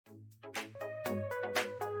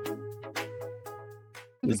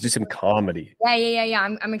Let's do some comedy.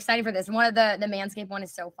 Yeah. I'm excited for this. One of the Manscaped one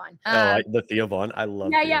is so fun. The Theo Vaughn. I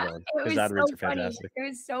love Theo Vaughn. His ad reads are fantastic. It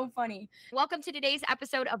was so funny. Welcome to today's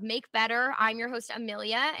episode of Make Better. I'm your host,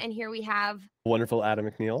 Amelia, and here we have wonderful Adam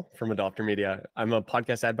McNeil from Adopter Media. I'm a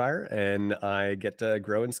podcast ad buyer, and I get to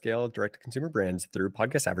grow and scale direct-to-consumer brands through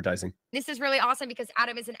podcast advertising. This is really awesome because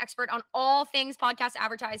Adam is an expert on all things podcast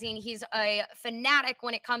advertising. He's a fanatic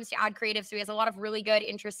when it comes to ad creative, so he has a lot of really good,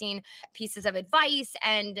 interesting pieces of advice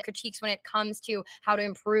and critiques when it comes to how to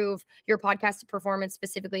improve your podcast performance,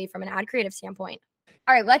 specifically from an ad creative standpoint.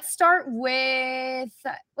 All right, let's start with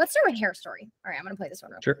Hair Story. All right, I'm going to play this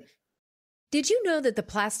one real quick. Sure. Did you know that the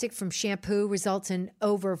plastic from shampoo results in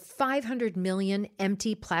over 500 million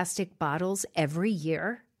empty plastic bottles every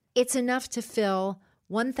year? It's enough to fill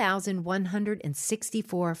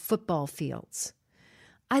 1,164 football fields.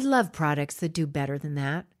 I love products that do better than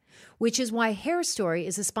that, which is why Hair Story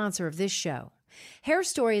is a sponsor of this show. Hair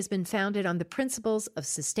Story has been founded on the principles of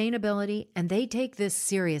sustainability, and they take this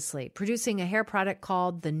seriously, producing a hair product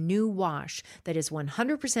called the New Wash that is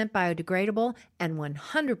 100% biodegradable and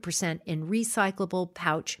 100% in recyclable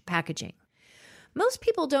pouch packaging. Most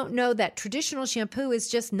people don't know that traditional shampoo is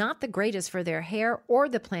just not the greatest for their hair or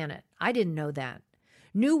the planet. I didn't know that.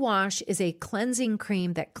 New Wash is a cleansing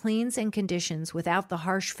cream that cleans and conditions without the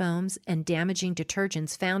harsh foams and damaging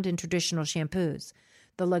detergents found in traditional shampoos.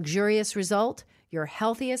 The luxurious result, your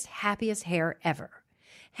healthiest, happiest hair ever.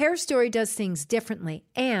 Hair Story does things differently,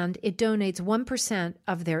 and it donates 1%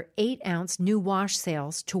 of their 8-ounce New Wash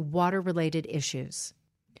sales to water-related issues.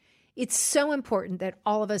 It's so important that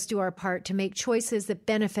all of us do our part to make choices that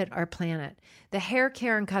benefit our planet. The hair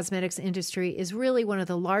care and cosmetics industry is really one of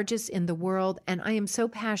the largest in the world, and I am so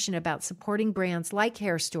passionate about supporting brands like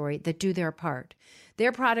Hair Story that do their part.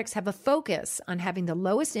 Their products have a focus on having the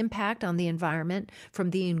lowest impact on the environment, from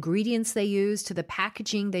the ingredients they use to the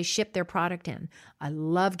packaging they ship their product in. I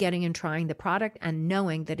love getting and trying the product and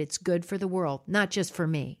knowing that it's good for the world, not just for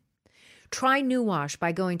me. Try New Wash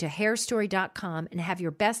by going to hairstory.com and have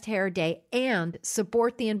your best hair day and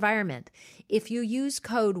support the environment. If you use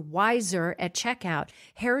code WISER at checkout,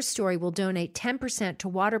 Hair Story will donate 10% to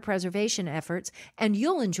water preservation efforts, and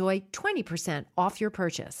you'll enjoy 20% off your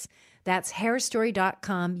purchase. That's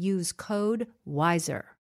hairstory.com. Use code WISER.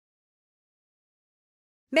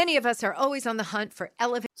 Many of us are always on the hunt for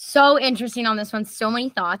elevation. So interesting on this one. So many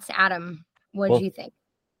thoughts. Adam, what do you think?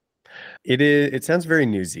 It sounds very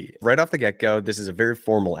newsy. Right off the get-go, this is a very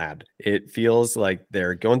formal ad. It feels like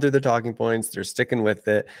they're going through the talking points, they're sticking with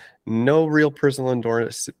it. No real personal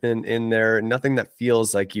endorsement in there. Nothing that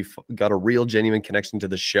feels like you've got a real genuine connection to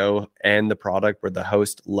the show and the product, where the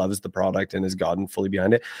host loves the product and has gotten fully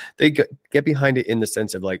behind it. They get behind it in the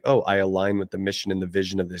sense of like, oh, I align with the mission and the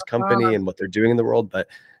vision of this company and what they're doing in the world, but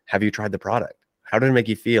have you tried the product? How did it make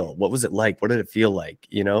you feel? What was it like? What did it feel like?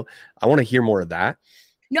 You know, I want to hear more of that.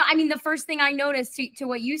 No, I mean, the first thing I noticed to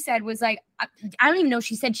what you said was like, I don't even know if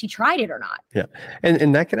she said she tried it or not. Yeah.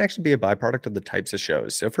 And that can actually be a byproduct of the types of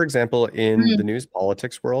shows. So for example, in the news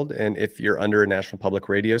politics world, and if you're under a national public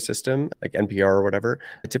radio system like NPR or whatever,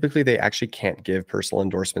 typically they actually can't give personal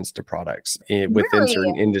endorsements to products within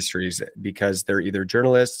certain industries because they're either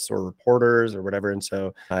journalists or reporters or whatever. And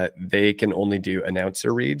so they can only do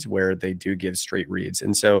announcer reads where they do give straight reads.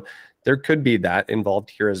 And so there could be that involved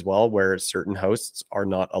here as well, where certain hosts are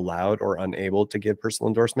not allowed or unable to give personal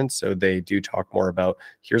endorsements. So they do talk more about,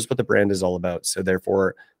 here's what the brand is all about. So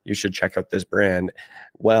therefore, you should check out this brand.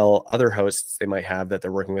 Well, other hosts they might have that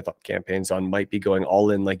they're working with campaigns on might be going all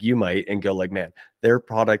in like you might and go like, man, their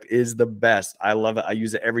product is the best. I love it. I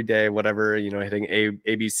use it every day, whatever, you know, hitting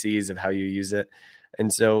ABCs of how you use it. And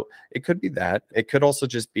so it could be that. It could also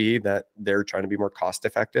just be that they're trying to be more cost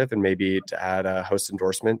effective, and maybe to add a host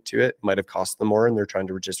endorsement to it might have cost them more, and they're trying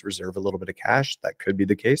to just reserve a little bit of cash. That could be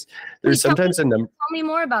the case. There's sometimes a number. Tell me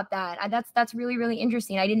more about that. That's really, really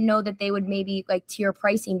interesting. I didn't know that they would maybe like tier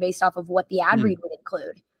pricing based off of what the ad read would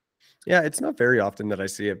include. Yeah, it's not very often that I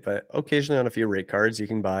see it, but occasionally on a few rate cards, you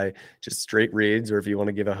can buy just straight reads, or if you want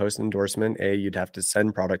to give a host endorsement, A, you'd have to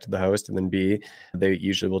send product to the host, and then B, they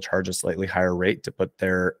usually will charge a slightly higher rate to put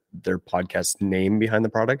their podcast name behind the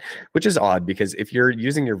product, which is odd because if you're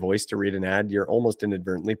using your voice to read an ad, you're almost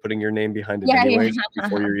inadvertently putting your name behind it anyways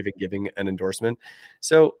before you're even giving an endorsement.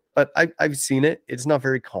 So, but I've seen it. It's not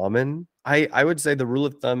very common. I would say the rule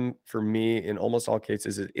of thumb for me in almost all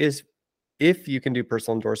cases is if you can do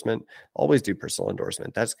personal endorsement, always do personal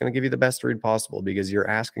endorsement. That's going to give you the best read possible because you're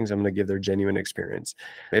asking someone to give their genuine experience.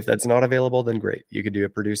 If that's not available, then great. You could do a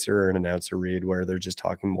producer or an announcer read where they're just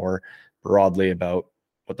talking more broadly about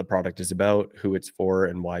what the product is about, who it's for,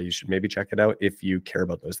 and why you should maybe check it out if you care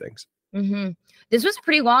about those things. This was a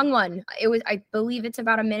pretty long one. I believe it's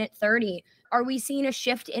about 1:30. Are we seeing a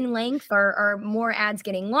shift in length, or are more ads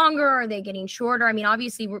getting longer? Are they getting shorter? I mean,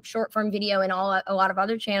 obviously short form video and a lot of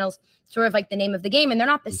other channels sort of like the name of the game, and they're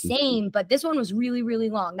not the same, but this one was really, really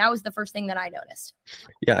long. That was the first thing that I noticed.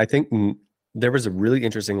 Yeah, I think there was a really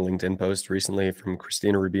interesting LinkedIn post recently from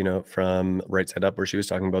Christina Rubino from Right Side Up, where she was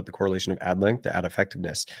talking about the correlation of ad length to ad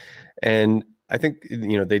effectiveness. And I think,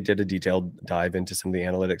 they did a detailed dive into some of the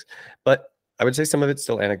analytics, but I would say some of it's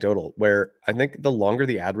still anecdotal, where I think the longer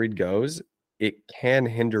the ad read goes, it can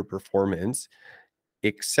hinder performance,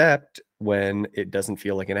 except when it doesn't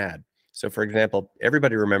feel like an ad. So for example,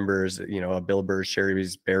 everybody remembers, a Bill Burr's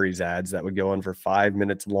Sherry's Berries ads that would go on for 5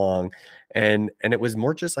 minutes long. And it was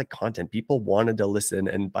more just like content. People wanted to listen.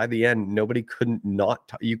 And by the end, you couldn't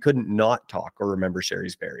not talk or remember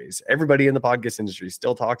Sherry's Berries. Everybody in the podcast industry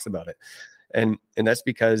still talks about it. And that's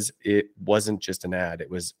because it wasn't just an ad. It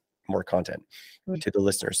was more content to the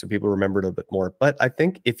listener, so people remembered a bit more. But I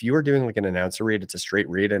think if you are doing like an announcer read, it's a straight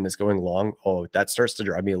read and it's going long, that starts to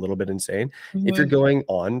drive me a little bit insane. If you're going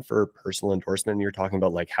on for personal endorsement and you're talking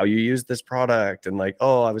about like how you use this product and like,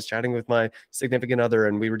 I was chatting with my significant other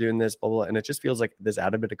and we were doing this, blah, blah, and it just feels like this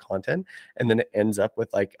added bit of content, and then it ends up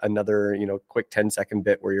with like another quick 10-second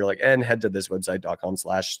bit where you're like, and head to this website.com/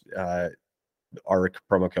 ARC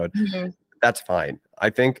promo code. That's fine. I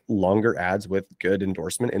think longer ads with good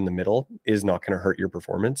endorsement in the middle is not going to hurt your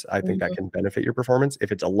performance. I think that can benefit your performance.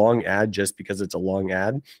 If it's a long ad just because it's a long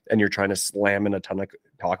ad and you're trying to slam in a ton of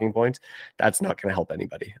talking points, that's not going to help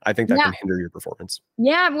anybody. I think that can hinder your performance.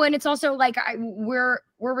 Yeah, when it's also like we're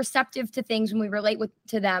receptive to things when we relate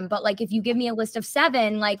to them, but like if you give me a list of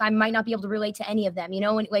 7, like I might not be able to relate to any of them,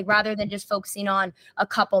 and like rather than just focusing on a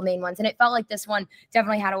couple main ones. And it felt like this one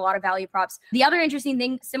definitely had a lot of value props. The other interesting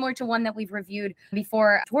thing, similar to one that we've reviewed before,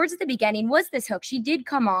 towards the beginning, was this hook. She did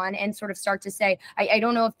come on and sort of start to say, I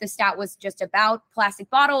don't know if the stat was just about plastic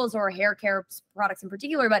bottles or hair care products in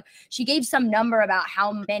particular, but she gave some number about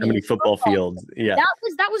how many football fields. Yeah,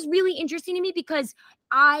 that was really interesting to me, because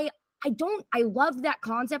I love that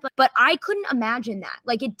concept, but I couldn't imagine that.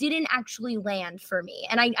 Like it didn't actually land for me.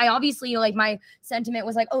 And I obviously, like, my sentiment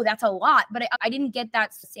was like, oh, that's a lot, but I didn't get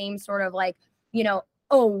that same sort of like,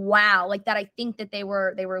 oh, wow, like that I think that they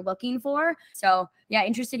were looking for. So yeah,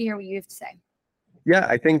 interested to hear what you have to say. Yeah,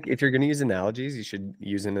 I think if you're going to use analogies, you should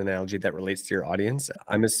use an analogy that relates to your audience.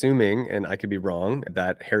 I'm assuming, and I could be wrong,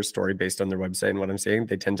 that Hair Story, based on their website and what I'm saying,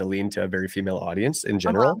 they tend to lean to a very female audience in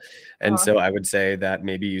general. And so I would say that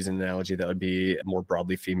maybe use an analogy that would be more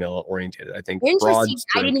broadly female oriented. I think interesting.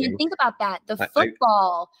 I didn't even think about that. The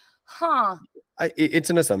football. It's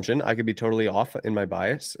an assumption. I could be totally off in my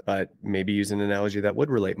bias, but maybe use an analogy that would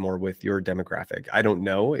relate more with your demographic. I don't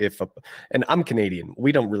know and I'm Canadian.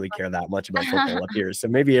 We don't really care that much about football up here. So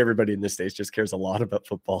maybe everybody in the States just cares a lot about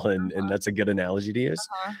football, and that's a good analogy to use.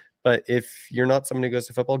 But if you're not someone who goes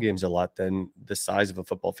to football games a lot, then the size of a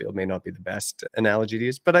football field may not be the best analogy to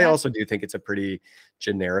use. But I also do think it's a pretty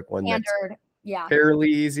generic one. Standard. That's fairly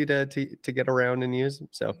easy to get around and use.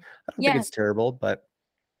 So I don't think it's terrible, but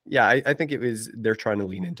yeah, I think they're trying to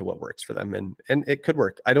lean into what works for them, and it could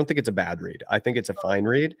work. I don't think it's a bad read. I think it's a fine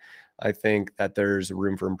read. I think that there's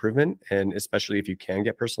room for improvement, and especially if you can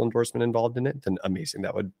get personal endorsement involved in it, then amazing.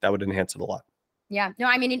 That would enhance it a lot. Yeah, no,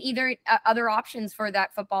 I mean, in either other options for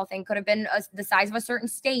that football thing could have been the size of a certain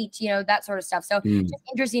state, that sort of stuff. So just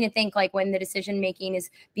interesting to think, like, when the decision making is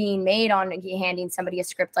being made on handing somebody a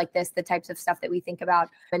script like this, the types of stuff that we think about,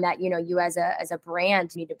 and that you as a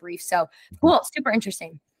brand need to brief. So cool, super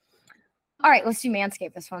interesting. All right, let's do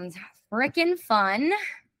Manscaped. This one's freaking fun.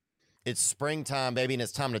 It's springtime, baby, and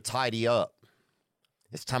it's time to tidy up.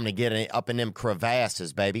 It's time to get up in them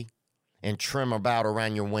crevasses, baby, and trim about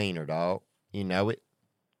around your wiener, dog. You know it.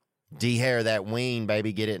 De-hair that ween,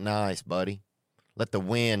 baby. Get it nice, buddy. Let the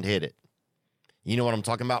wind hit it. You know what I'm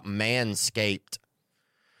talking about? Manscaped.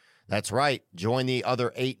 That's right. Join the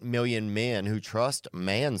other 8 million men who trust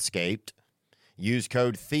Manscaped. Use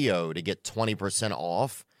code Theo to get 20%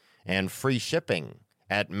 off and free shipping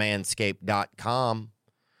at manscaped.com.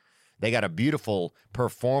 They got a beautiful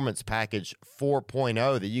performance package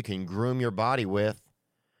 4.0 that you can groom your body with.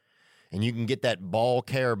 And you can get that ball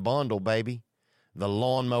care bundle, baby. The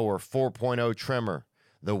lawnmower 4.0 trimmer,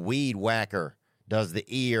 the weed whacker, does the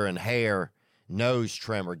ear and hair, nose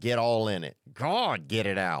trimmer. Get all in it. God, get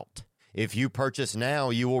it out. If you purchase now,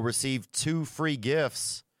 you will receive 2 free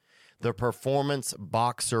gifts. The Performance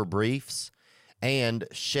Boxer Briefs and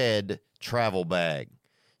Shed Travel Bag.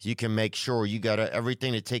 So you can make sure you got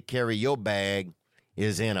everything to take care of your bag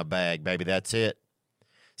is in a bag, baby. That's it.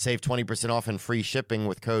 Save 20% off and free shipping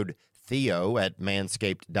with code Theo at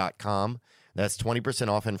manscaped.com. That's 20%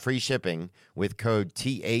 off and free shipping with code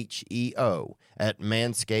THEO at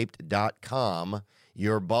manscaped.com.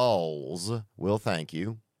 Your balls will thank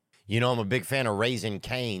you. You know, I'm a big fan of Raising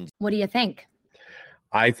Cane's. What do you think?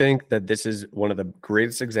 I think that this is one of the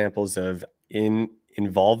greatest examples of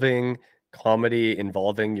involving comedy,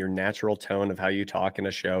 involving your natural tone of how you talk in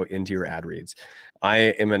a show into your ad reads. I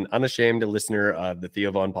am an unashamed listener of the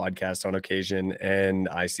Theo Von podcast on occasion, and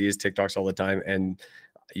I see his TikToks all the time. And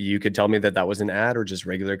you could tell me that that was an ad or just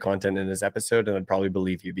regular content in his episode, and I'd probably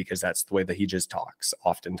believe you because that's the way that he just talks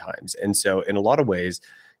oftentimes. And so in a lot of ways,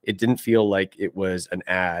 it didn't feel like it was an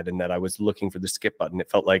ad and that I was looking for the skip button.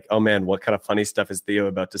 It felt like, oh man, what kind of funny stuff is Theo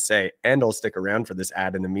about to say? And I'll stick around for this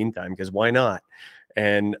ad in the meantime, because why not?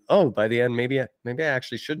 And oh, by the end, maybe I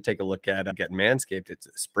actually should take a look at getting Manscaped. It's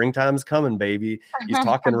springtime's coming, baby. He's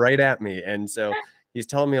talking right at me. And so he's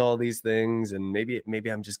telling me all these things, and maybe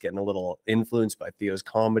I'm just getting a little influenced by Theo's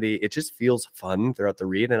comedy. It just feels fun throughout the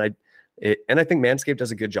read. And I think Manscaped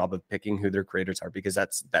does a good job of picking who their creators are, because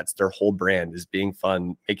that's their whole brand, is being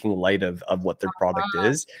fun, making light of what their product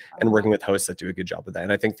is, and working with hosts that do a good job of that.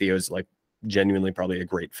 And I think Theo's like genuinely probably a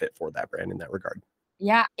great fit for that brand in that regard.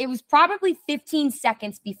 Yeah, it was probably 15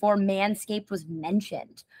 seconds before Manscaped was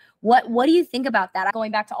mentioned. What do you think about that?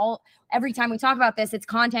 Going back to every time we talk about this, it's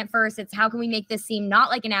content first. It's how can we make this seem not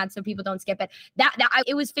like an ad so people don't skip it.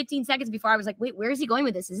 It was 15 seconds before I was like, wait, where is he going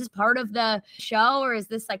with this? Is this part of the show, or is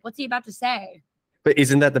this like, what's he about to say? But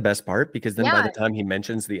isn't that the best part? Because then by the time he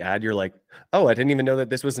mentions the ad, you're like, oh, I didn't even know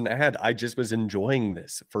that this was an ad. I just was enjoying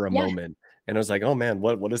this for a moment. And I was like, oh man,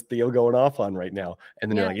 what is Theo going off on right now?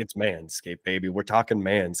 And then you're like, it's Manscaped, baby. We're talking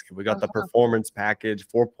Manscaped. We got the performance package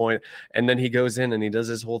 4. And then he goes in and he does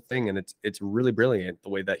his whole thing. And it's really brilliant the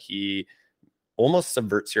way that he almost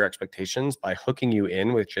subverts your expectations by hooking you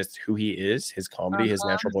in with just who he is, his comedy, his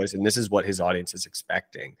natural voice. And this is what his audience is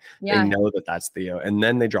expecting. They know that that's Theo. And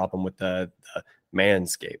then they drop him with the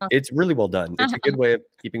Manscaped. It's really well done. It's a good way of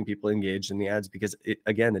keeping people engaged in the ads, because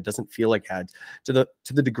it doesn't feel like ads to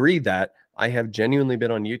the degree that I have genuinely been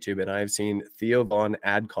on YouTube and I've seen Theo Von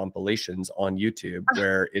ad compilations on YouTube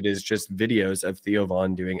where it is just videos of Theo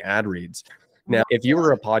Von doing ad reads. Now, if you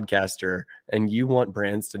were a podcaster and you want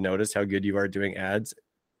brands to notice how good you are doing ads,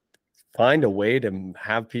 find a way to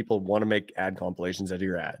have people want to make ad compilations out of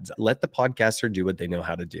your ads. Let the podcaster do what they know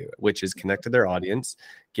how to do, which is connect to their audience,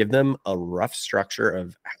 give them a rough structure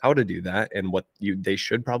of how to do that and what they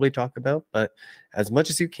should probably talk about. But as much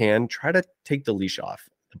as you can, try to take the leash off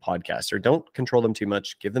the podcaster. Don't control them too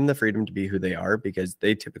much. Give them the freedom to be who they are, because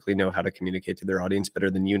they typically know how to communicate to their audience better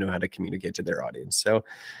than you know how to communicate to their audience. So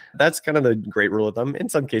that's kind of the great rule of thumb. In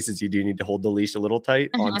some cases, you do need to hold the leash a little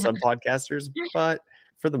tight on some podcasters, but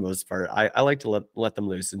for the most part, I like to let them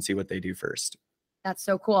loose and see what they do first. That's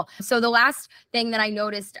so cool. So the last thing that I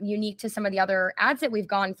noticed unique to some of the other ads that we've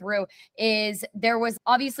gone through is there was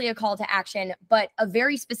obviously a call to action, but a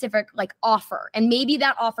very specific like offer. And maybe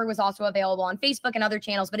that offer was also available on Facebook and other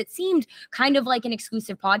channels, but it seemed kind of like an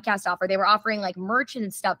exclusive podcast offer. They were offering like merch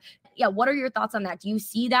and stuff. Yeah. What are your thoughts on that? Do you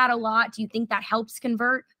see that a lot? Do you think that helps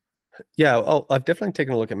convert? Yeah, I've definitely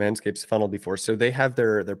taken a look at Manscaped's funnel before. So they have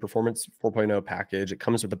their Performance 4.0 package. It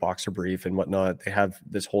comes with the boxer brief and whatnot. They have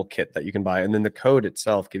this whole kit that you can buy. And then the code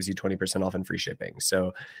itself gives you 20% off and free shipping.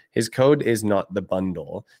 So his code is not the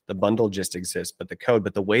bundle. The bundle just exists, but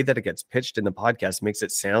the way that it gets pitched in the podcast makes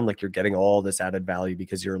it sound like you're getting all this added value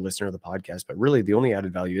because you're a listener of the podcast. But really, the only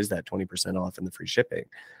added value is that 20% off and the free shipping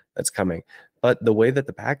that's coming. But the way that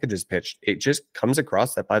the package is pitched, it just comes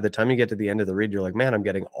across that by the time you get to the end of the read, you're like, man, I'm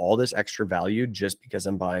getting all this extra value just because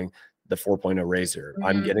I'm buying the 4.0 razor. Mm-hmm.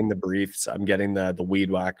 I'm getting the briefs. I'm getting the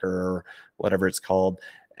weed whacker or whatever it's called.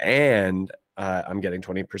 And I'm getting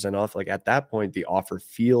 20% off. Like at that point, the offer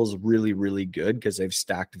feels really, really good because they've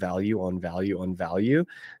stacked value on value on value,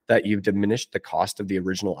 that you've diminished the cost of the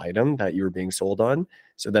original item that you were being sold on,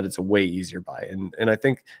 so that it's a way easier buy. And I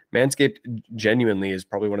think Manscaped genuinely is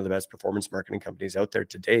probably one of the best performance marketing companies out there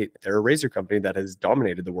to date. They're a razor company that has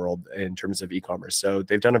dominated the world in terms of e-commerce. So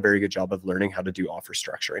they've done a very good job of learning how to do offer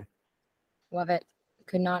structuring. Love it.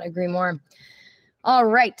 Could not agree more. All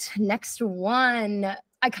right. Next one.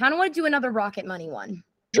 I kind of want to do another Rocket Money one.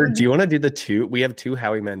 Sure. Do you want to do the two? We have two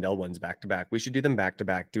Howie Mandel ones back to back. We should do them back to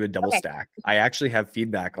back, do a double stack. I actually have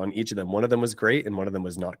feedback on each of them. One of them was great and one of them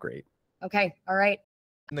was not great. Okay. All right.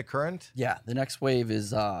 In the current? Yeah. The next wave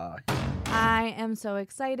is I am so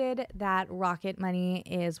excited that Rocket Money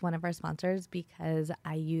is one of our sponsors because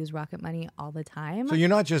I use Rocket Money all the time. So you're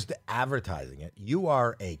not just advertising it, you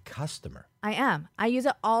are a customer. I am. I use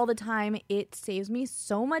it all the time. It saves me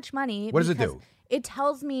so much money. What does it do? it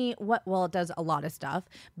tells me well, it does a lot of stuff,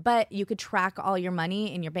 but you could track all your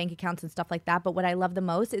money in your bank accounts and stuff like that. But what I love the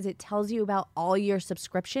most is it tells you about all your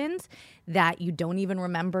subscriptions that you don't even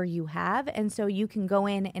remember you have. And so you can go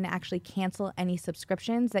in and actually cancel any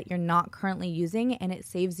subscriptions that you're not currently using. And it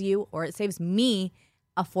saves you, or it saves me,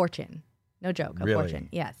 a fortune. No joke, a fortune.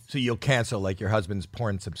 Yes. So you'll cancel like your husband's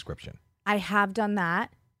porn subscription. I have done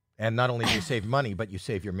that. And not only do you save money, but you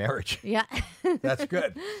save your marriage. Yeah. That's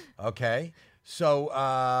good. Okay. So,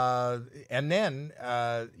 and then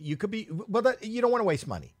you could be, you don't want to waste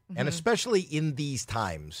money. And especially in these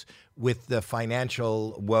times with the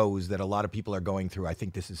financial woes that a lot of people are going through, I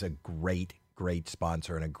think this is a great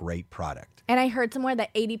sponsor and a great product. And I heard somewhere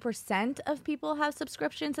that 80% of people have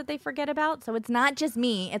subscriptions that they forget about. So it's not just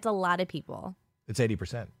me, it's a lot of people. It's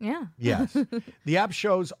 80%. Yeah. Yes. The app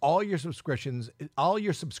shows all your subscriptions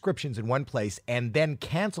in one place and then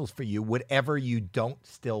cancels for you whatever you don't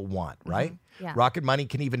still want, right? Yeah. Rocket Money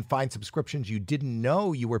can even find subscriptions you didn't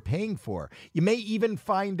know you were paying for. You may even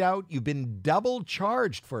find out you've been double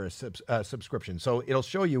charged for a subscription. So it'll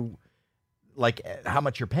show you like how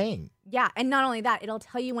much you're paying. Yeah. And not only that, it'll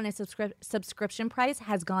tell you when a subscription price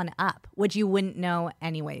has gone up, which you wouldn't know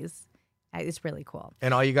anyways. It's really cool.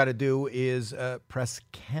 And all you got to do is press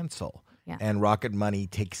cancel. Yeah. And Rocket Money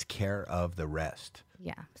takes care of the rest.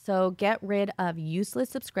 Yeah. So get rid of useless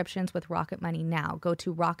subscriptions with Rocket Money now. Go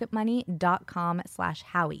to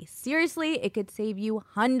rocketmoney.com/Howie. Seriously, it could save you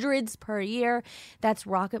hundreds per year. That's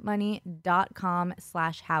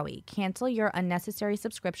rocketmoney.com/Howie. Cancel your unnecessary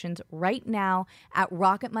subscriptions right now at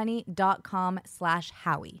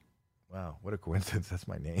rocketmoney.com/Howie. Wow. What a coincidence. That's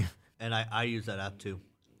my name. And I use that app too.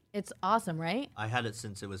 It's awesome, right? I had it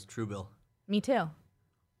since it was Truebill. Me too.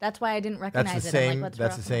 That's why I didn't recognize That's the it. same. I'm like,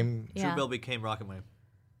 That's the same. Yeah. Truebill became Rocket Money.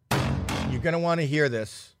 You're gonna want to hear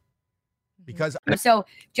this because So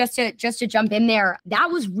just to jump in there, that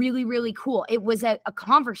was really, really cool. It was a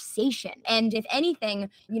conversation. And if anything,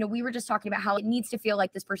 we were just talking about how it needs to feel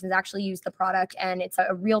like this person's actually used the product and it's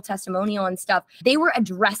a real testimonial and stuff. They were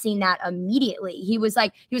addressing that immediately. He was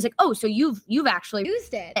like, oh, so you've actually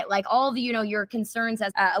used it. Like all the, your concerns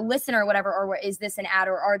as a listener or whatever, or is this an ad,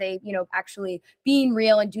 or are they, actually being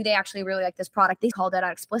real, and do they actually really like this product? They called that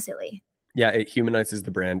out explicitly. Yeah, it humanizes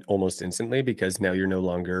the brand almost instantly, because now you're no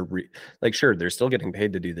longer sure, they're still getting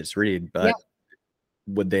paid to do this read, but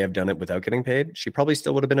would they have done it without getting paid? She probably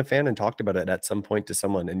still would have been a fan and talked about it at some point to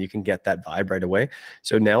someone, and you can get that vibe right away.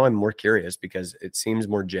 So now I'm more curious because it seems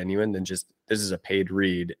more genuine than just this is a paid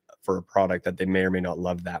read for a product that they may or may not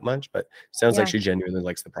love that much, but sounds like she genuinely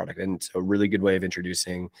likes the product. And it's a really good way of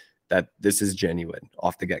introducing that this is genuine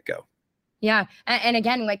off the get-go. Yeah. And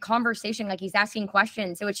again, like conversation, like he's asking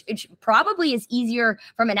questions, which it probably is easier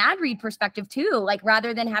from an ad read perspective too. Like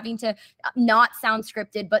rather than having to not sound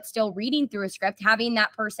scripted, but still reading through a script, having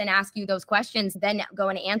that person ask you those questions, then go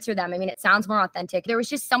and answer them. I mean, it sounds more authentic. There was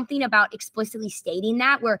just something about explicitly stating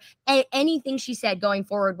that where anything she said going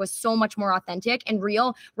forward was so much more authentic and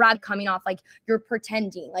real, rather coming off like you're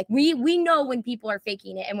pretending. Like we know when people are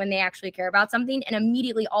faking it and when they actually care about something. And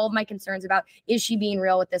immediately all of my concerns about is she being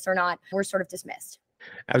real with this or not were sort of dismissed.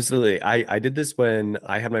 Absolutely. I did this when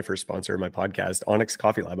I had my first sponsor of my podcast, Onyx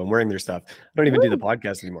Coffee Lab. I'm wearing their stuff. I don't even do the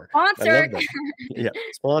podcast anymore. Sponsored. Yeah,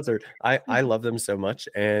 sponsored. I love them so much.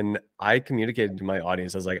 And I communicated to my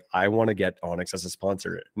audience. I was like, I want to get Onyx as a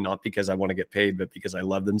sponsor, not because I want to get paid, but because I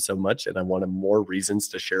love them so much and I wanted more reasons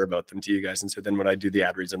to share about them to you guys. And so then when I do the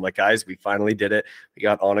ad reads, I'm like, guys, we finally did it. We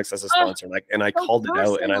got Onyx as a sponsor. And I called it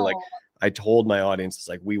out, and I told my audience, it's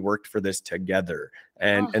like, we worked for this together,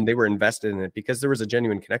 and they were invested in it because there was a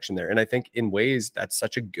genuine connection there. And I think in ways that's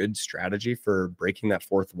such a good strategy for breaking that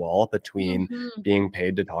fourth wall between being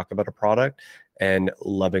paid to talk about a product and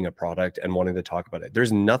loving a product and wanting to talk about it.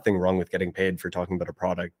 There's nothing wrong with getting paid for talking about a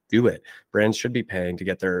product. Do it. Brands should be paying to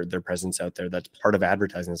get their presence out there. That's part of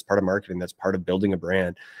advertising. That's part of marketing. That's part of building a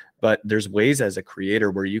brand. But there's ways as a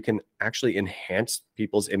creator where you can actually enhance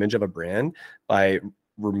people's image of a brand by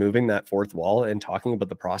removing that fourth wall and talking about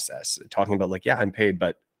the process, talking about like, yeah, I'm paid,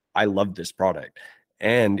 but I love this product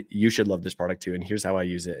and you should love this product too. And here's how I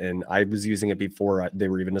use it. And I was using it before they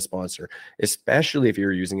were even a sponsor, especially if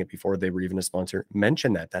you're using it before they were even a sponsor.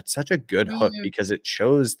 Mention that. That's such a good hook because it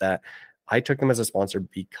shows that I took them as a sponsor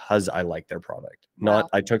because I like their product, not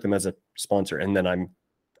I took them as a sponsor and then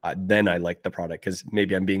I like the product because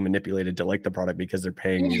maybe I'm being manipulated to like the product because they're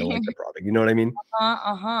paying me to like the product. You know what I mean?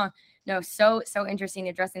 No, No, so interesting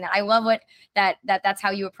addressing that. I love that's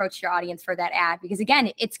how you approach your audience for that ad, because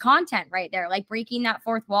again, it's content right there, like breaking that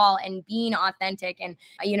fourth wall and being authentic. And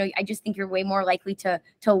I just think you're way more likely to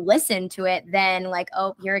listen to it than like,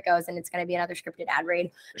 oh, here it goes, and it's going to be another scripted ad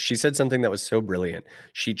read. She said something that was so brilliant.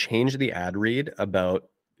 She changed the ad read about,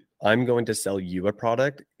 I'm going to sell you a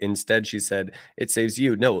product. Instead, she said, it saves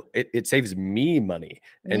you. No, it saves me money.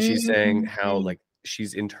 And she's saying how like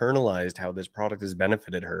she's internalized how this product has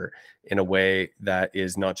benefited her in a way that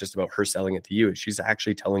is not just about her selling it to you. She's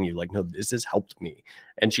actually telling you like, no, this has helped me.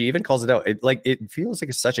 And she even calls it out. It feels like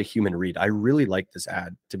it's such a human read. I really like this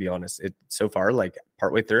ad, to be honest. So far, like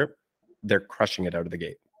partway through, they're crushing it out of the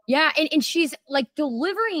gate. Yeah, and she's like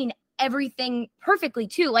delivering everything perfectly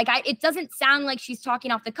too. Like it doesn't sound like she's talking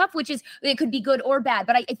off the cuff, which is, it could be good or bad,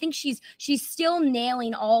 but I think she's still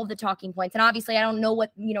nailing all the talking points. And obviously I don't know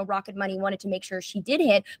what, Rocket Money wanted to make sure she did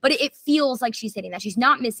hit, but it feels like she's hitting that. She's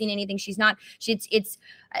not missing anything. It's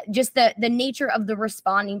just the nature of the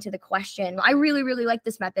responding to the question. I really, really like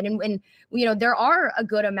this method. And there are a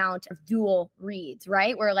good amount of dual reads,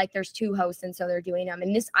 right? Where like there's two hosts and so they're doing them.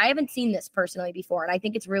 And I haven't seen this personally before. And I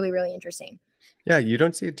think it's really, really interesting. Yeah, you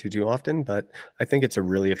don't see it too often, but I think it's a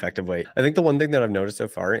really effective way. I think the one thing that I've noticed so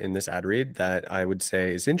far in this ad read that I would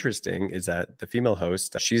say is interesting is that the female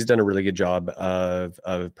host, she's done a really good job of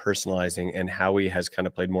personalizing, and Howie has kind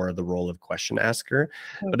of played more of the role of question asker.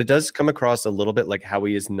 But it does come across a little bit like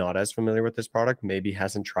Howie is not as familiar with this product, maybe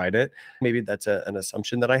hasn't tried it. Maybe that's an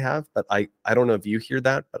assumption that I have, but I don't know if you hear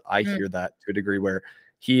that, but I hear that to a degree where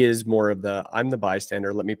he is more of I'm the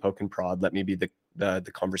bystander, let me poke and prod, let me be the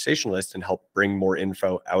conversationalist and help bring more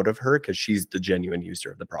info out of her because she's the genuine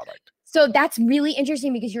user of the product. So that's really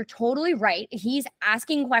interesting because you're totally right. He's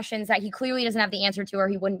asking questions that he clearly doesn't have the answer to, or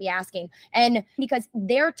he wouldn't be asking. And because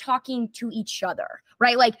they're talking to each other,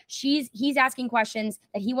 right? Like he's asking questions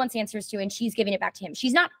that he wants answers to, and she's giving it back to him.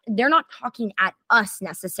 They're not talking at us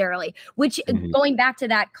necessarily, which going back to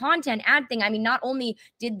that content ad thing, I mean, not only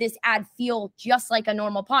did this ad feel just like a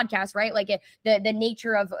normal podcast, right? Like the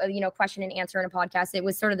nature of, question and answer in a podcast, it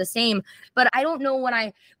was sort of the same, but I don't know when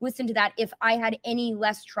I listened to that, if I had any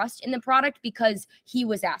less trust in the product because he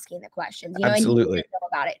was asking the questions, Absolutely. And he didn't know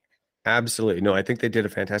about it. Absolutely. No, I think they did a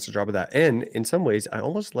fantastic job of that. And in some ways, I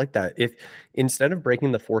almost like that. If instead of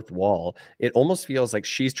breaking the fourth wall, it almost feels like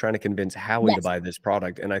she's trying to convince Howie to buy this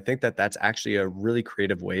product. And I think that that's actually a really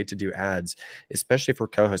creative way to do ads, especially for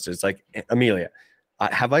co-hosts. It's like, Amelia,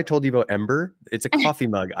 have I told you about Ember? It's a coffee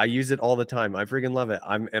mug. I use it all the time. I freaking love it.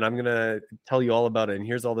 I'm going to tell you all about it. And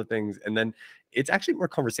here's all the things. And then it's actually more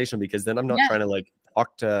conversational because then I'm not trying to like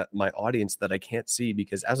talk to my audience that I can't see,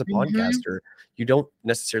 because as a podcaster, you don't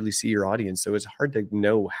necessarily see your audience. So it's hard to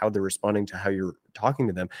know how they're responding to how you're talking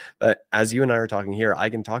to them. But as you and I are talking here, I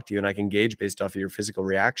can talk to you and I can gauge based off of your physical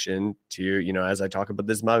reaction to, as I talk about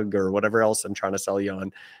this mug or whatever else I'm trying to sell you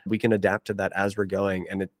on. We can adapt to that as we're going.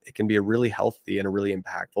 And it can be a really healthy and a really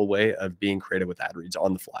impactful way of being creative with ad reads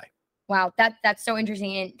on the fly. Wow, that's so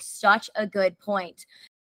interesting and such a good point.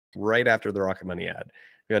 Right after the Rocket Money ad,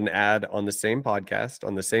 we got an ad on the same podcast,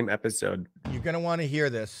 on the same episode. You're going to want to hear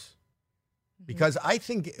this because I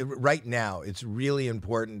think right now it's really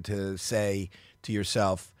important to say to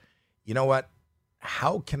yourself, you know what?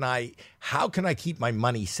 How can I keep my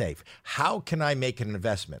money safe? How can I make an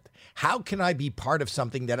investment? How can I be part of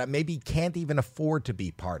something that I maybe can't even afford to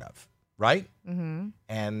be part of? Right? Mm-hmm.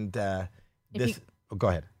 And go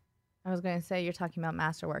ahead. I was going to say, you're talking about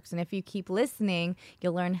Masterworks. And if you keep listening,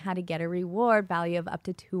 you'll learn how to get a reward value of up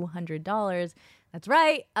to $200. That's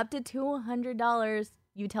right, up to $200.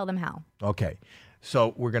 You tell them how. Okay.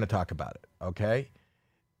 So we're going to talk about it. Okay.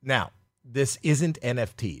 Now, this isn't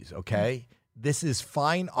NFTs. Okay. This is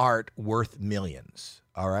fine art worth millions.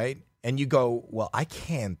 All right. And you go, well, I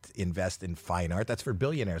can't invest in fine art. That's for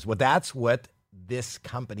billionaires. Well, that's what this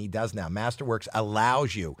company does now. Masterworks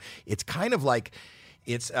allows you. It's kind of like,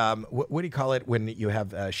 it's what do you call it when you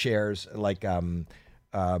have shares? Like what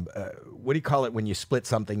do you call it when you split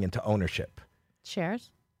something into ownership? Shares.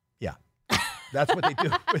 Yeah, that's what they do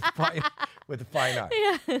with fine art.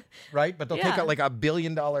 Yeah. Right, but they'll take out like $1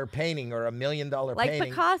 billion painting or $1 million painting, like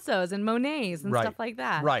Picasso's and Monet's and stuff like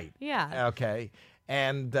that. Right. Yeah. Okay.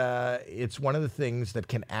 And it's one of the things that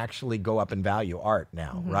can actually go up in value, art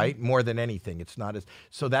now, right? More than anything. It's not as...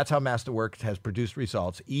 So that's how Masterworks has produced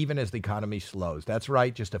results, even as the economy slows. That's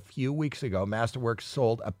right. Just a few weeks ago, Masterworks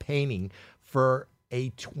sold a painting for a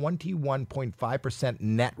 21.5%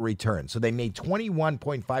 net return. So they made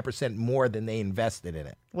 21.5% more than they invested in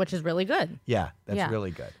it. Which is really good. Yeah, that's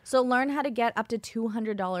really good. So learn how to get up to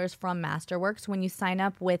 $200 from Masterworks when you sign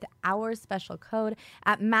up with our special code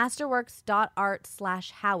at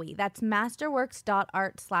masterworks.art/Howie. That's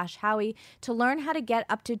masterworks.art/Howie to learn how to get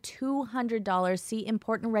up to $200. See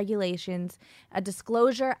important regulations, a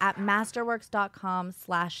disclosure at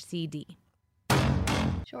masterworks.com/CD.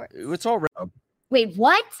 Sure. It's all Wait,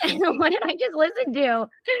 what? What did I just listen to?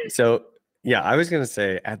 So yeah, I was gonna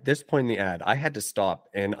say at this point in the ad, I had to stop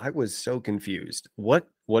and I was so confused. What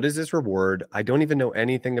is this reward? I don't even know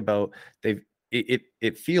anything about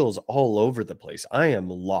it feels all over the place. I am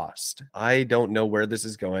lost. I don't know where this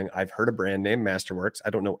is going. I've heard a brand name, Masterworks. I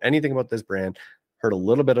don't know anything about this brand, heard a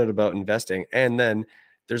little bit about investing, and then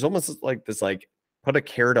there's almost like this put a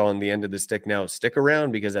carrot on the end of the stick. Now stick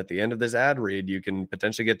around because at the end of this ad read, you can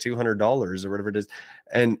potentially get $200 or whatever it is.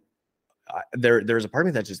 And there's a part of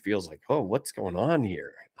me that just feels like, oh, what's going on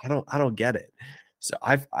here? I don't get it. So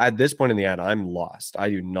at this point in the ad, I'm lost.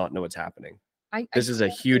 I do not know what's happening. This is a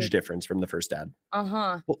huge difference from the first ad.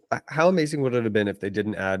 Uh-huh. Well, how amazing would it have been if they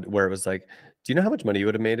didn't add where it was like, do you know how much money you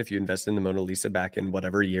would have made if you invested in the Mona Lisa back in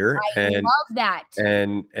whatever year? I love that.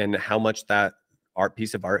 And how much that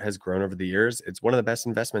piece of art has grown over the years. It's one of the best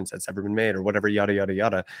investments that's ever been made, or whatever, yada yada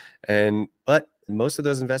yada. But most of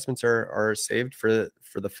those investments are saved for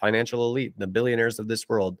the financial elite, the billionaires of this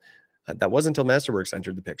world. That wasn't until Masterworks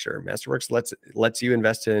entered the picture. Masterworks lets you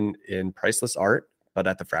invest in priceless art, but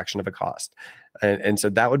at the fraction of a cost. And so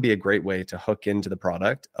that would be a great way to hook into the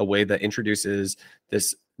product, a way that introduces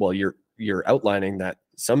this. Well, you're outlining that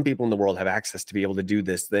some people in the world have access to be able to do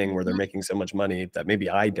this thing where they're making so much money that maybe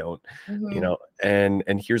I don't,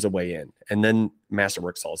 and here's a way in. And then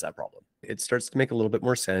Masterworks solves that problem. It starts to make a little bit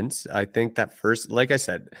more sense. I think that first, like I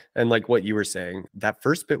said, and like what you were saying, that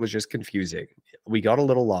first bit was just confusing. We got a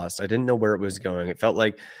little lost. I didn't know where it was going. It felt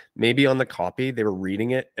like maybe on the copy, they were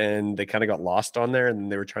reading it and they kind of got lost on there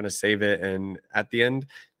and they were trying to save it. And at the end,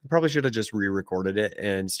 probably should have just re-recorded it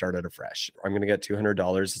and started afresh. I'm going to get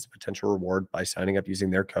 $200 as a potential reward by signing up using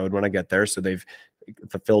their code when I get there. So they've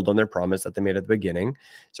fulfilled on their promise that they made at the beginning.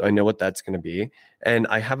 So I know what that's going to be. And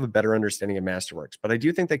I have a better understanding of Masterworks, but I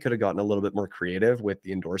do think they could have gotten a little bit more creative with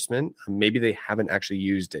the endorsement. Maybe they haven't actually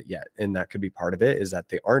used it yet. And that could be part of it, is that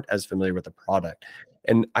they aren't as familiar with the product.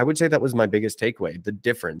 And I would say that was my biggest takeaway, the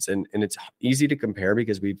difference. And it's easy to compare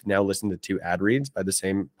because we've now listened to 2 ad reads by the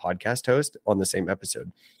same podcast host on the same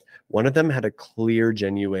episode. One of them had a clear,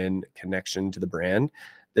 genuine connection to the brand.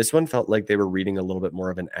 This one felt like they were reading a little bit more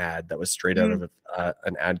of an ad that was straight out of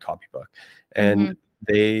an ad copybook. And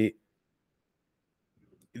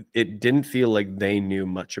it didn't feel like they knew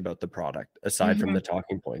much about the product aside from the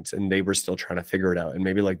talking points, and they were still trying to figure it out. And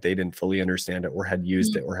maybe like they didn't fully understand it or had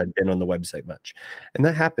used it or had been on the website much. And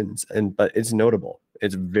that happens. But it's notable.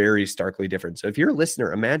 It's very starkly different. So if you're a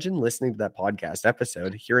listener, imagine listening to that podcast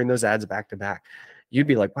episode, hearing those ads back to back. You'd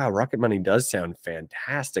be like, wow, Rocket Money does sound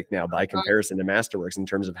fantastic now by comparison to Masterworks in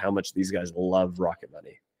terms of how much these guys love Rocket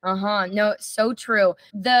Money. No, so true.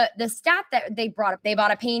 The stat that they brought up, they bought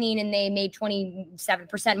a painting and they made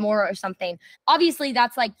 27% more or something. Obviously,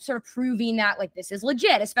 that's like sort of proving that like this is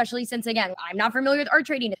legit, especially since, again, I'm not familiar with art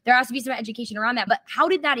trading. There has to be some education around that. But how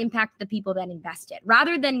did that impact the people that invested?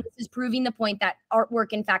 Rather than this is proving the point that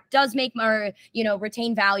artwork, in fact, does make more,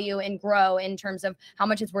 retain value and grow in terms of how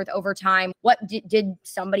much it's worth over time. What did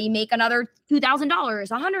somebody make another $2,000,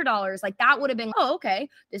 $100? Like that would have been, oh, okay,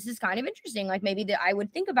 this is kind of interesting. Like maybe I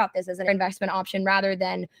would think about this as an investment option rather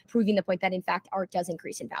than proving the point that in fact art does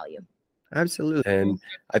increase in value. Absolutely. And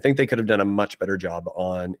I think they could have done a much better job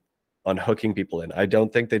on hooking people in. I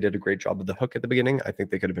don't think they did a great job of the hook at the beginning. I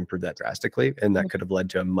think they could have improved that drastically, and that could have led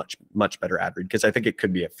to a much, much better ad read, because I think it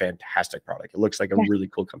could be a fantastic product. It looks like a really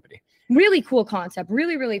cool company. Really cool concept.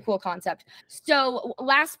 Really, really cool concept. So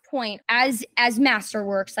last point, as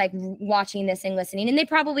Masterworks, like watching this and listening, and they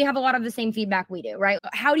probably have a lot of the same feedback we do, right?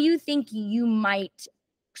 How do you think you might,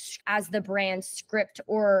 as the brand, script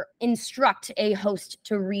or instruct a host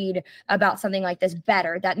to read about something like this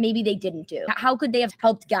better that maybe they didn't do? How could they have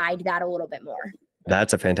helped guide that a little bit more?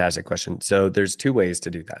 That's a fantastic question. So there's 2 ways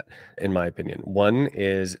to do that, in my opinion. One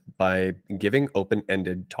is by giving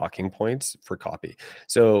open-ended talking points for copy.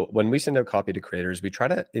 So when we send out copy to creators, we try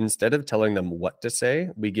to, instead of telling them what to say,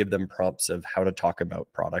 we give them prompts of how to talk about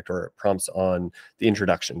product, or prompts on the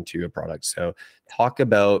introduction to a product. So talk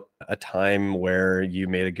about a time where you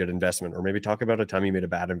made a good investment, or maybe talk about a time you made a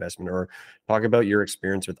bad investment, or talk about your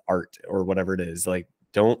experience with art or whatever it is. Like,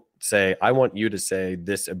 don't say, I want you to say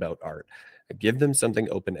this about art. Give them something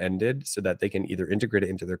open-ended so that they can either integrate it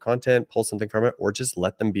into their content, pull something from it, or just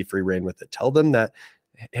let them be free reign with it. Tell them that,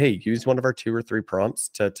 hey, use one of our 2 or 3 prompts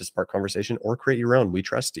to spark conversation, or create your own. We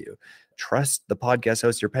trust you. Trust the podcast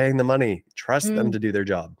host. You're paying the money. Trust them to do their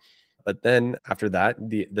job. But then after that,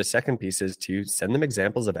 the second piece is to send them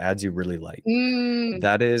examples of ads you really like.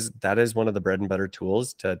 That is one of the bread and butter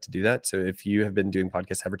tools to do that. So if you have been doing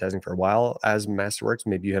podcast advertising for a while as Masterworks,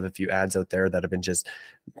 maybe you have a few ads out there that have been just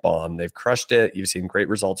bomb. They've crushed it. You've seen great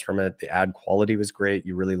results from it. The ad quality was great.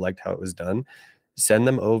 You really liked how it was done. Send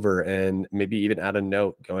them over and maybe even add a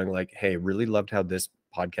note going like, hey, really loved how this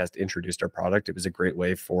podcast introduced our product. It was a great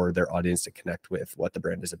way for their audience to connect with what the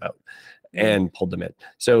brand is about, and pulled them in.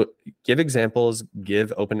 So give examples,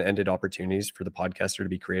 give open-ended opportunities for the podcaster to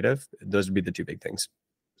be creative. Those would be the 2 big things.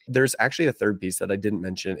 There's actually a third piece that I didn't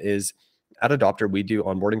mention is at Adopter, we do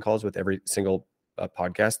onboarding calls with every single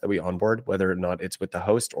podcast that we onboard, whether or not it's with the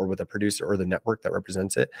host or with a producer or the network that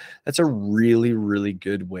represents it. That's a really, really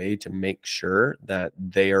good way to make sure that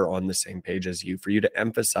they are on the same page as you, for you to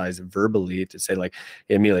emphasize verbally to say like,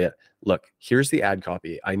 hey, Amelia, look, here's the ad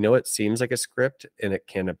copy. I know it seems like a script and it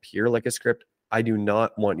can appear like a script. I do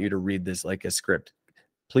not want you to read this like a script.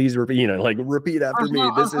 Please repeat, repeat after me.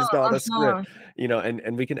 This is not a script,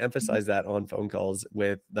 and we can emphasize that on phone calls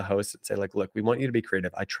with the host and say like, look, we want you to be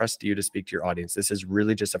creative. I trust you to speak to your audience. This is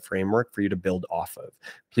really just a framework for you to build off of.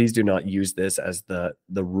 Please do not use this as the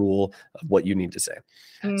rule of what you need to say.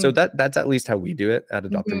 So that's at least how we do it at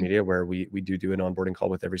Adopter Media, where we do an onboarding call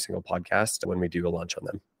with every single podcast when we do a launch on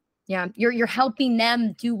them. Yeah, you're helping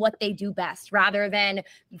them do what they do best rather than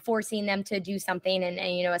forcing them to do something and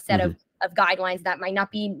a set of guidelines that might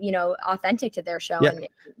not be, authentic to their show. Yeah.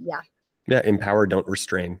 And Yeah. Empower, don't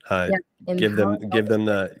restrain. Give them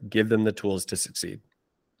the tools to succeed.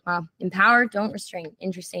 Wow. Empower, don't restrain.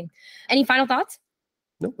 Interesting. Any final thoughts?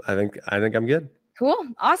 Nope. I think I'm good. Cool.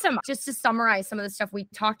 Awesome. Just to summarize some of the stuff we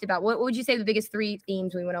talked about, what would you say the biggest 3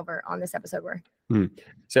 themes we went over on this episode were?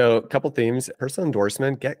 So a couple themes. Personal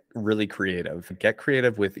endorsement, get really creative. Get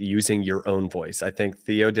creative with using your own voice. I think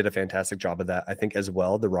Theo did a fantastic job of that. I think as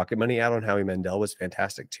well, the Rocket Money ad on Howie Mandel was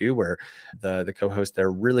fantastic too, where the co-host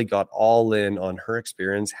there really got all in on her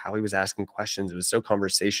experience, how he was asking questions. It was so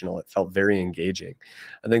conversational. It felt very engaging.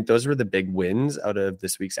 I think those were the big wins out of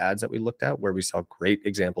this week's ads that we looked at, where we saw great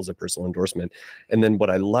examples of personal endorsement. And then what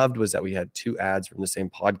I loved was that we had 2 ads from the same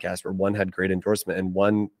podcast where one had great endorsement and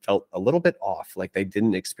one felt a little bit off, like they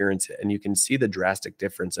didn't experience it. And you can see the drastic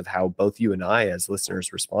difference of how both you and I as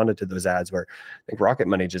listeners responded to those ads, where I think Rocket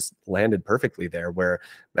Money just landed perfectly there, where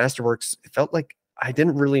Masterworks felt like I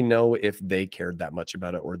didn't really know if they cared that much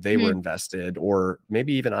about it, or they were invested, or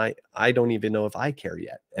maybe even I don't even know if I care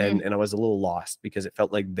yet. And I was a little lost because it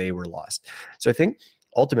felt like they were lost. So I think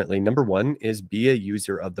ultimately, number 1 is be a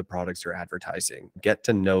user of the products you're advertising. Get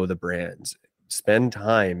to know the brands. Spend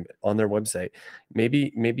time on their website.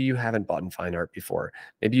 Maybe you haven't bought in fine art before.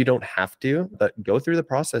 Maybe you don't have to, but go through the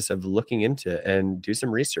process of looking into it and do some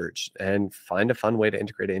research and find a fun way to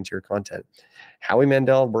integrate it into your content. Howie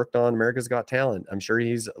Mandel worked on America's Got Talent. I'm sure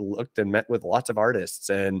he's looked and met with lots of artists,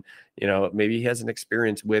 and maybe he has an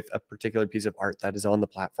experience with a particular piece of art that is on the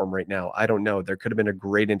platform right now. I don't know. There could have been a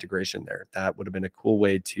great integration there. That would have been a cool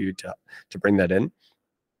way to bring that in. And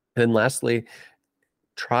then lastly,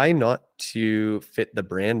 try not to fit the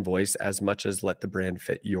brand voice as much as let the brand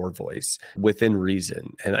fit your voice within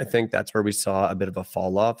reason. And I think that's where we saw a bit of a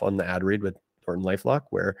fall off on the ad read with Norton LifeLock,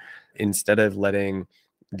 where instead of letting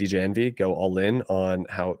DJ Envy go all in on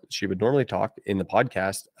how she would normally talk in the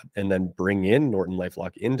podcast and then bring in Norton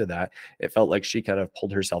LifeLock into that, it felt like she kind of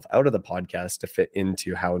pulled herself out of the podcast to fit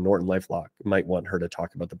into how Norton LifeLock might want her to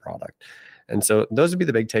talk about the product. And so those would be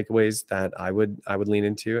the big takeaways that I would lean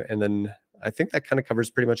into. And then I think that kind of covers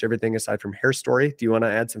pretty much everything aside from Hair Story. Do you want to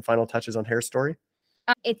add some final touches on Hair Story?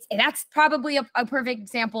 That's probably a perfect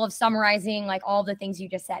example of summarizing like all the things you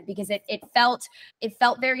just said, because it felt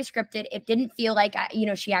very scripted. It didn't feel like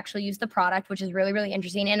she actually used the product, which is really, really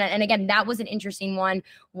interesting. And again, that was an interesting one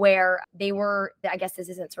where they were, I guess this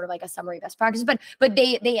isn't sort of like a summary best practices, but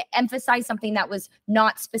they emphasized something that was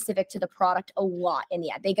not specific to the product a lot in the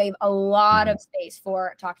ad. They gave a lot of space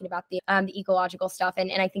for talking about the ecological stuff,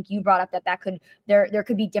 and I think you brought up that there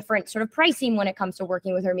could be different sort of pricing when it comes to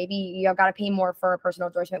working with her. Maybe you've got to pay more for a personal personal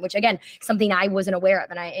endorsement, which again, something I wasn't aware of.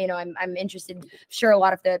 And I'm interested, sure, a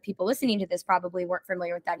lot of the people listening to this probably weren't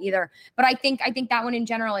familiar with that either. But I think that one in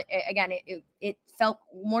general, it felt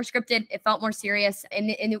more scripted. It felt more serious. And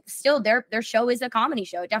it still, their show is a comedy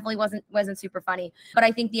show. It definitely wasn't super funny. But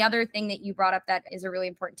I think the other thing that you brought up that is a really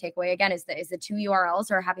important takeaway, again, is the 2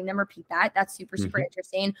 URLs, or having them repeat that. That's super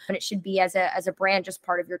interesting. But it should be as a brand, just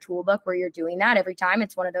part of your toolbook where you're doing that every time.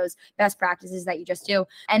 It's one of those best practices that you just do.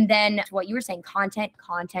 And then what you were saying, content,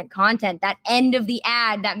 that end of the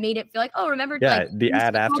ad that made it feel like, oh, remember? Yeah, like, the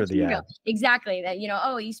ad after the ad. Exactly. That,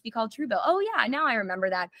 oh, it used to be called Truebill. Oh yeah, now I remember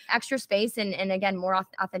that. Extra space and again, more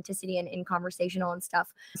authenticity and conversational and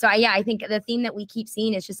stuff. So I think the theme that we keep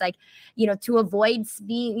seeing is just like, to avoid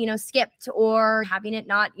being, skipped or having it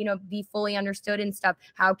not, be fully understood and stuff.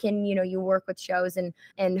 How can, you work with shows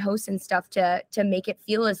and hosts and stuff to make it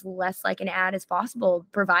feel as less like an ad as possible,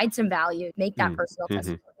 provide some value, make that personal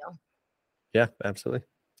testimonial. Yeah, absolutely.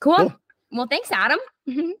 Cool. Well, thanks, Adam.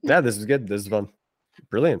 Yeah, this is good. This is fun.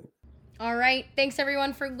 Brilliant. All right. Thanks,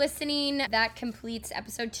 everyone, for listening. That completes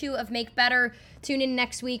episode 2 of Make Better. Tune in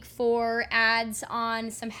next week for ads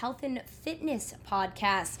on some health and fitness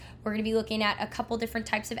podcasts. We're going to be looking at a couple different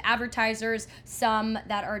types of advertisers, some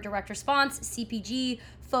that are direct response, CPG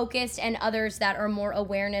focused, and others that are more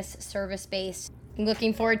awareness service based. I'm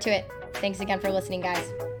looking forward to it. Thanks again for listening,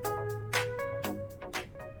 guys.